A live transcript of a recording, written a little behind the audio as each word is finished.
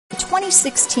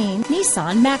2016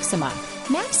 Nissan Maxima.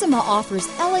 Maxima offers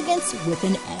elegance with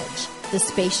an edge. The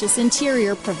spacious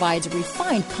interior provides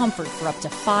refined comfort for up to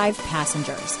 5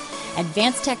 passengers.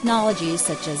 Advanced technologies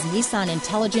such as Nissan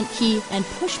Intelligent Key and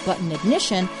push-button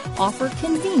ignition offer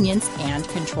convenience and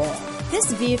control.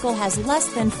 This vehicle has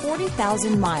less than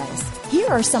 40,000 miles. Here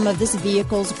are some of this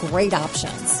vehicle's great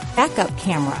options: backup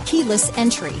camera, keyless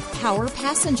entry, power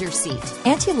passenger seat,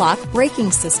 anti-lock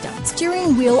braking system,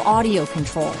 steering wheel audio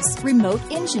controls, remote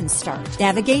engine start,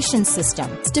 navigation system,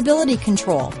 stability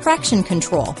control, traction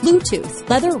control, Bluetooth,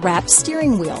 leather-wrapped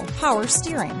steering wheel, power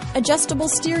steering, adjustable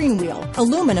steering wheel,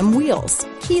 aluminum wheels,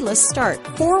 keyless start,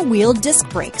 4-wheel disc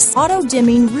brakes,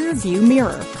 auto-dimming rear-view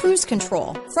mirror, cruise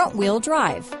control, front-wheel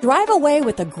drive. Drive away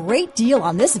with a great deal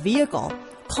on this vehicle.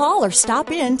 Call or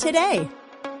stop in today.